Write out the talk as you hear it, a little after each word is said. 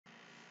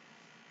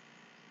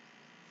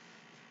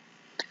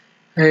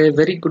A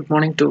very good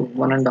morning to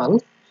one and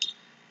all.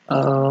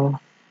 Uh,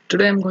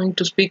 Today I'm going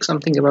to speak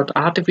something about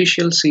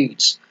artificial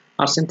seeds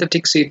or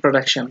synthetic seed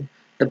production,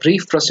 the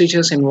brief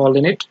procedures involved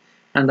in it,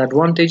 and the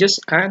advantages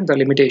and the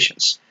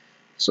limitations.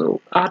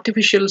 So,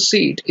 artificial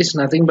seed is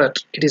nothing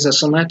but it is a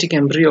somatic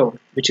embryo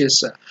which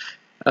is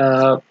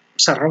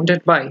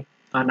surrounded by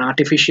an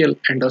artificial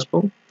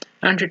endosperm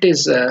and it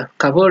is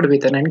covered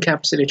with an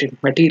encapsulated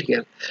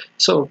material,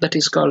 so that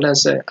is called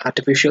as a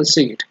artificial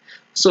seed.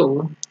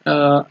 So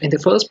in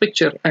the first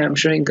picture I am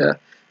showing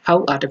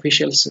how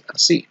artificial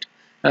seed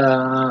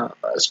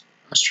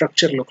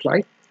structure look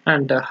like,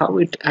 and how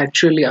it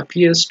actually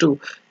appears to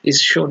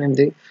is shown in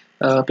the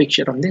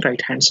picture on the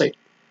right hand side.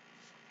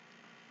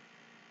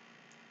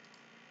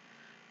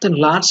 The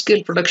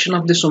large-scale production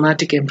of the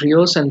somatic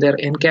embryos and their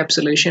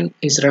encapsulation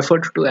is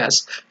referred to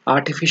as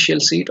artificial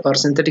seed or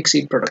synthetic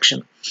seed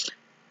production.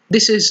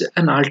 This is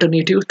an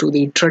alternative to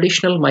the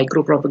traditional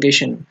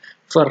micropropagation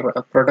for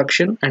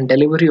production and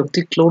delivery of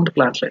the cloned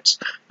plantlets.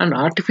 An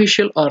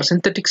artificial or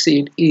synthetic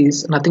seed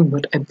is nothing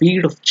but a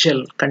bead of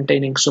gel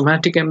containing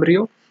somatic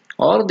embryo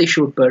or the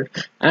shoot bud,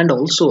 and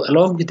also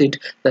along with it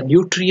the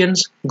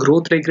nutrients,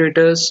 growth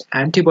regulators,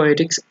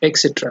 antibiotics,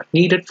 etc.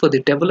 needed for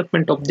the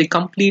development of the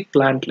complete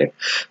plantlet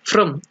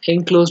from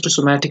enclosed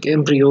somatic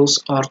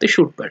embryos or the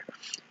shoot bud.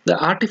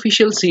 The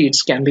artificial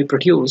seeds can be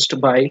produced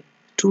by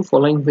two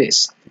following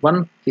ways.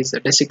 One is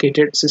the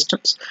desiccated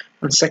systems,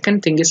 and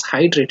second thing is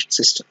hydrated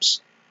systems.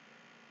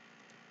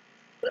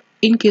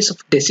 In case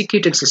of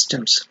desiccated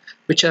systems,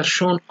 which are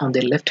shown on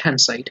the left hand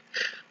side,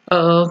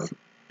 uh,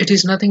 it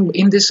is nothing.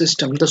 In this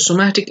system, the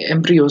somatic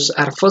embryos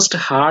are first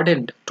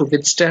hardened to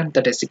withstand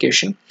the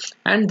desiccation,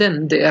 and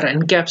then they are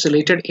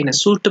encapsulated in a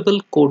suitable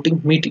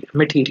coating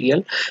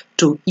material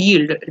to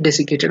yield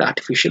desiccated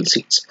artificial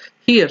seeds.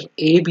 Here,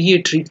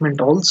 ABA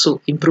treatment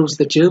also improves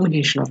the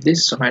germination of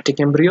these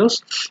somatic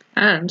embryos,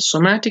 and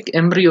somatic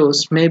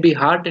embryos may be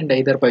hardened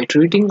either by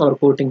treating or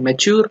coating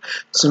mature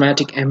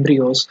somatic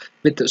embryos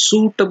with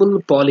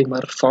suitable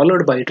polymer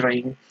followed by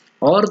drying,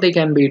 or they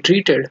can be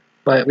treated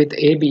with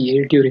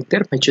ABA during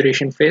their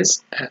maturation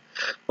phase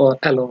or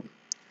alone.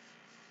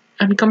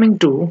 And coming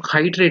to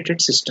hydrated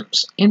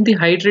systems. In the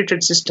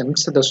hydrated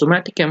systems, the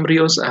somatic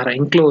embryos are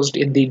enclosed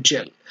in the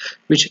gel,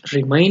 which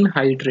remain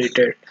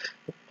hydrated.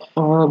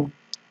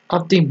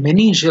 Of the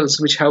many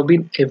gels which have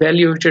been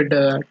evaluated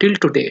till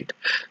to date,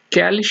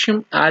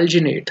 calcium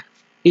alginate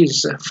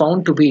is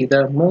found to be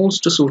the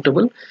most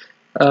suitable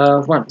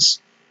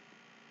ones.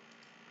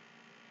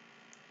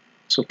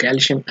 So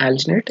calcium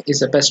alginate is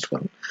the best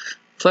one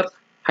for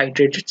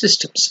hydrated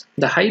systems.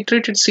 The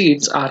hydrated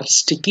seeds are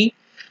sticky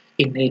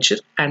in nature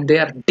and they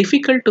are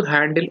difficult to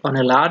handle on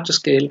a large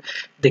scale.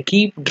 They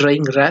keep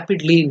drying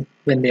rapidly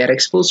when they are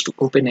exposed to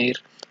open air,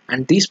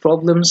 and these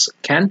problems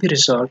can be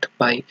resolved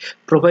by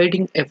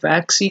providing a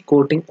waxy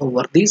coating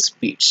over these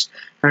beads.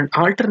 And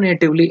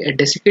alternatively, a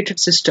desiccated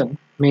system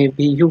may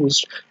be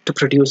used to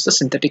produce the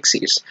synthetic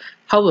seeds.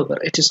 However,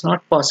 it is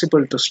not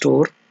possible to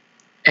store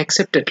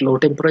except at low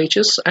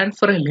temperatures and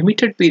for a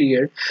limited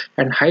period,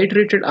 and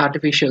hydrated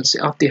artificial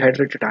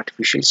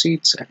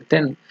seeds, and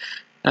then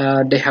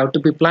they have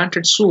to be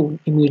planted soon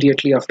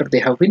immediately after they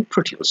have been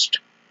produced.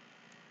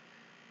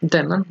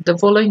 Then the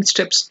following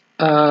steps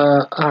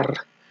are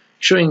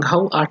showing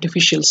how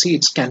artificial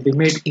seeds can be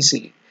made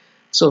easily.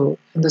 So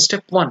in the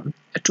step 1,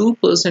 a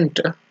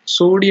 2%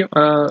 sodium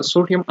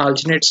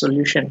alginate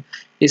solution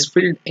is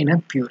filled in a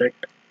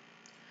burette.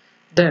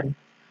 Then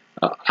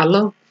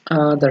allow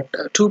that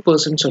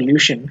 2%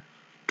 solution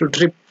to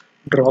drip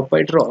drop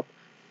by drop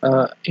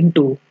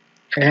into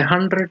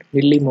 100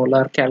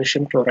 millimolar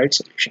calcium chloride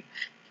solution.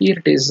 Here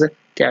it is the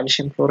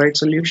calcium chloride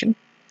solution.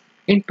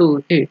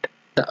 Into it,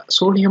 the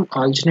sodium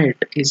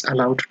alginate is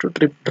allowed to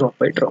drip drop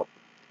by drop.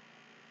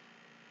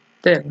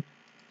 Then,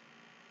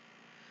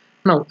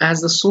 now as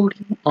the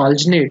sodium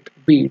alginate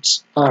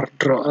beads or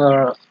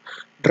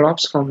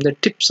drops from the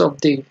tips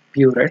of the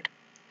burette,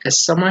 a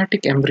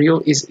somatic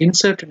embryo is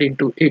inserted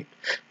into it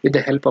with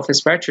the help of a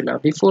spatula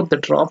before the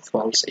drop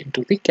falls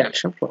into the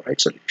calcium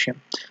chloride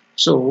solution.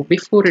 So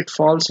before it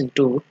falls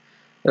into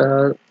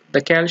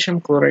the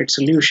calcium chloride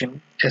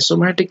solution, a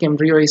somatic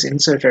embryo is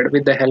inserted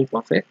with the help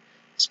of a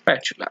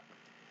spatula.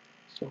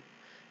 So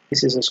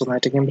this is a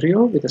somatic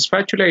embryo. With a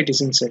spatula it is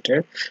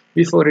inserted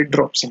before it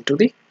drops into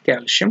the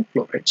calcium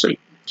chloride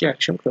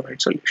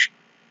solution.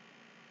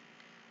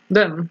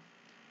 Then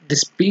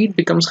this bead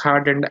becomes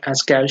hardened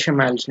as calcium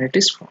alginate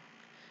is formed.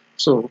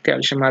 So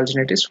calcium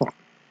alginate is formed.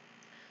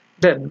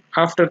 Then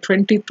after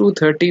 20 to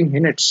 30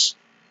 minutes,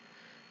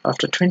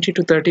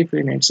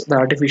 the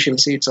artificial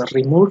seeds are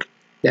removed.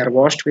 They are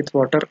washed with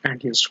water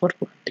and used for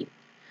planting.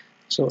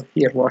 So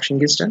here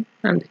washing is done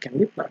and they can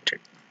be planted.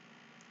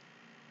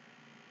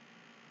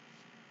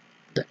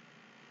 Then,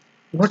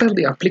 what are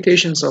the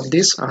applications of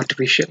these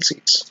artificial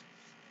seeds?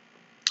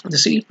 The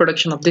seed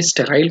production of these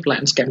sterile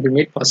plants can be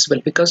made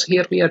possible because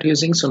here we are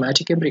using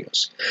somatic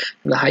embryos.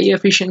 The high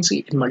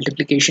efficiency in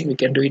multiplication, we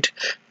can do it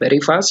very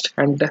fast,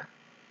 and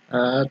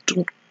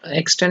to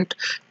extent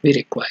we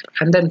require.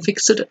 And then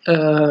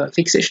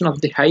fixation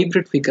of the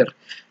hybrid figure,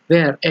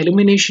 where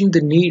elimination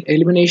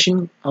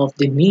of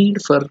the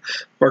need for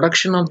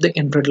production of the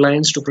inbred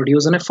lines to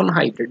produce an F1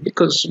 hybrid,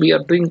 because we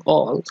are doing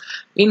all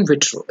in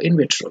vitro.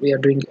 We are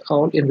doing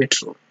all in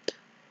vitro,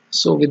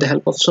 so with the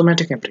help of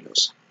somatic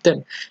embryos.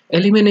 Then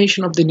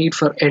elimination of the need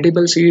for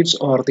edible seeds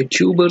or the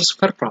tubers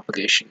for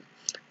propagation.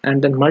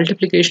 And then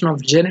multiplication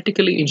of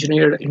genetically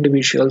engineered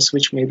individuals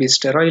which may be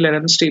sterile and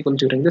unstable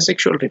during the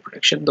sexual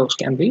reproduction. Those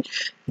can be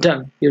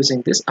done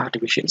using these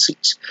artificial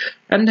seeds.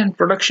 And then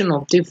production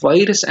of the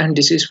virus and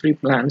disease-free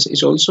plants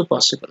is also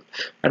possible.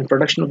 And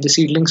production of the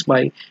seedlings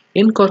by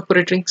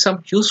incorporating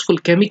some useful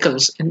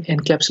chemicals in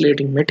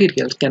encapsulating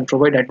materials can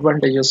provide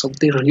advantages of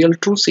the real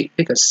true seed,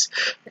 because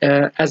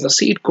as a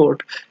seed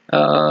coat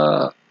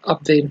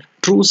of the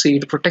true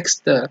seed protects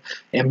the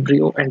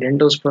embryo and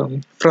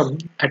endosperm from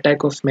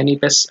attack of many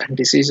pests and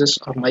diseases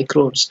or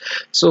microbes.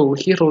 So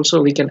here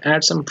also we can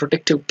add some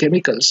protective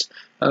chemicals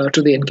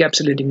to the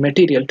encapsulating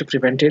material to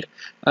prevent it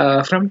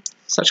from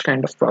such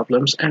kind of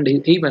problems. And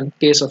even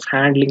case of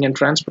handling and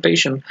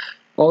transportation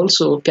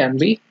also can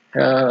be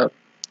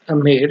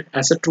made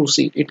as a true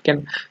seed. It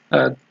can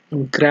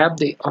grab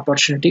the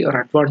opportunity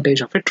or advantage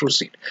of a true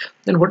seed.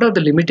 Then what are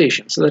the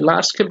limitations? So the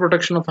large-scale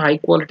production of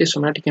high-quality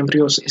somatic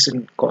embryos is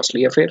a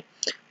costly affair.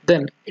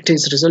 Then it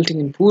is resulting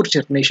in poor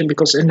germination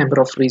because of a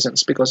number of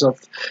reasons, because of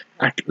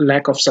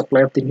lack of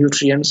supply of the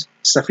nutrients,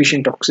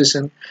 sufficient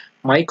oxygen,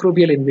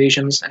 microbial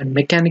invasions, and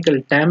mechanical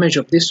damage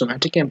of the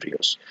somatic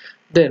embryos.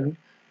 Then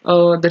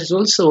there is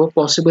also a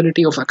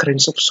possibility of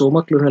occurrence of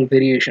soma-clonal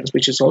variations,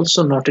 which is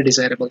also not a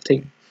desirable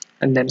thing.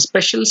 And then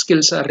special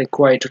skills are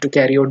required to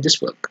carry out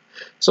this work.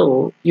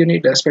 So you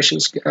need a special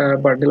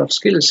bundle of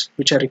skills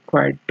which are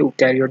required to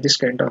carry out this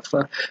kind of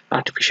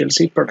artificial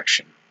seed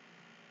production.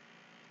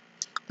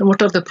 Now,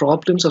 what are the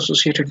problems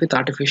associated with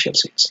artificial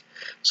seeds?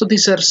 So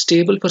these are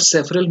stable for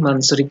several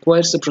months,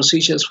 requires the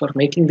procedures for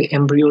making the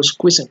embryos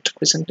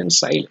quiescent and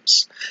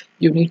silence.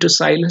 You need to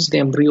silence the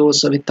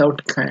embryos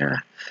without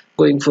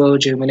going for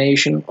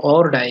germination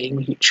or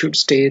dying. It should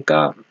stay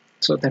calm.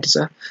 So that is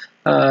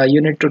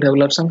you need to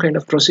develop some kind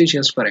of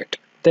procedures for it.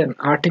 Then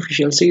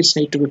artificial seeds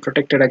need to be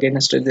protected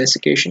against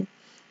desiccation,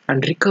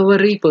 and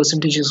recovery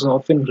percentage is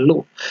often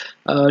low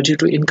due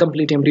to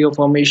incomplete embryo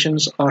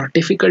formations or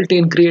difficulty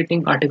in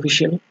creating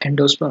artificial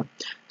endosperm.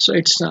 So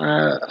it's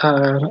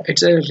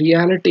a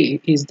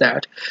reality is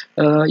that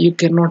you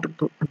cannot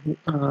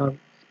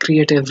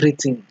create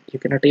everything. You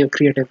cannot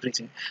create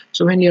everything.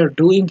 So when you are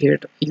doing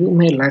it, you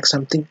may lack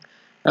something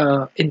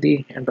in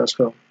the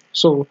endosperm.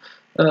 So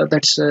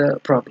that's a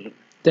problem.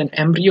 Then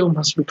embryo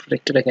must be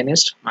protected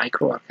against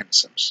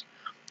microorganisms.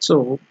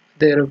 So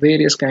there are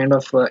various kind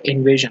of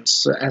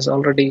invasions, as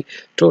already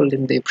told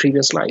in the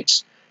previous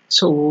slides.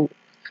 So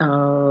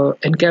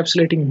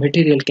encapsulating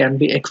material can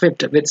be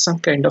equipped with some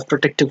kind of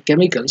protective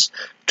chemicals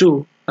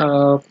to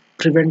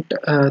prevent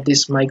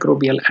these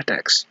microbial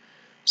attacks.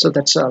 So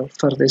that's all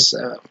for this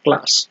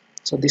class.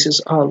 So this is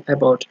all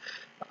about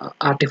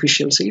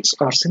artificial seeds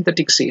or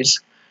synthetic seeds.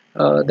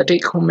 The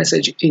take-home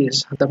message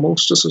is the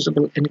most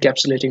suitable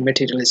encapsulating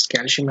material is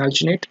calcium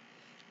alginate.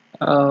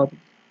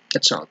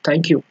 That's all.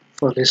 Thank you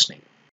for listening.